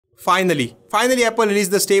Finally, Apple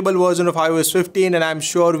released the stable version of iOS 15 and I'm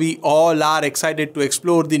sure we all are excited to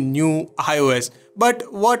explore the new iOS.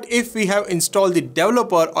 But what if we have installed the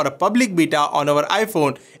developer or a public beta on our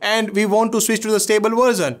iPhone and we want to switch to the stable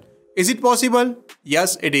version? Is it possible?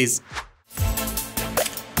 Yes, it is.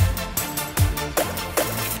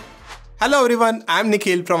 Hello everyone, I'm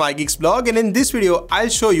Nikhil from iGeeks blog, and in this video I'll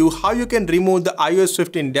show you how you can remove the iOS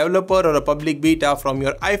 15 developer or a public beta from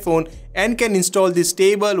your iPhone and can install the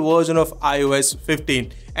stable version of iOS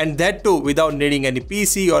 15, and that too without needing any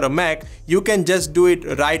PC or a Mac. You can just do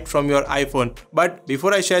it right from your iPhone. But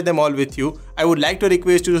before I share them all with you, I would like to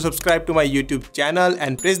request you to subscribe to my YouTube channel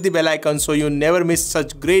and press the bell icon so you never miss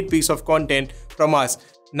such great piece of content from us.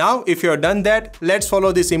 Now if you have done that, let's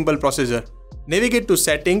follow the simple procedure. Navigate to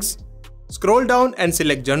Settings. Scroll down and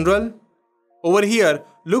select General. Over here,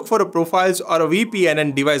 look for a Profiles or a VPN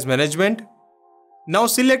and Device Management. Now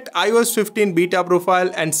select iOS 15 Beta Profile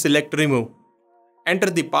and select Remove. Enter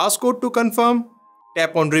the passcode to confirm,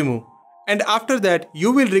 tap on Remove. And after that,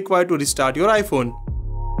 you will require to restart your iPhone.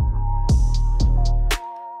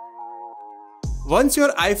 Once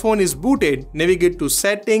your iPhone is booted, navigate to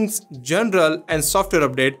Settings, General and Software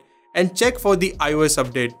Update and check for the iOS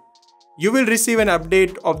update. You will receive an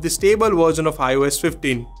update of the stable version of iOS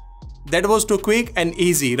 15. That was too quick and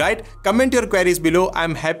easy, right? Comment your queries below.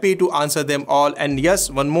 I'm happy to answer them all. And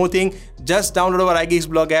yes, one more thing, just download our iGeeks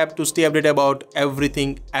blog app to stay updated about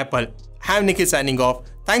everything Apple. I'm Nikhil signing off.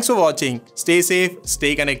 Thanks for watching. Stay safe,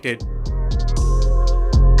 stay connected.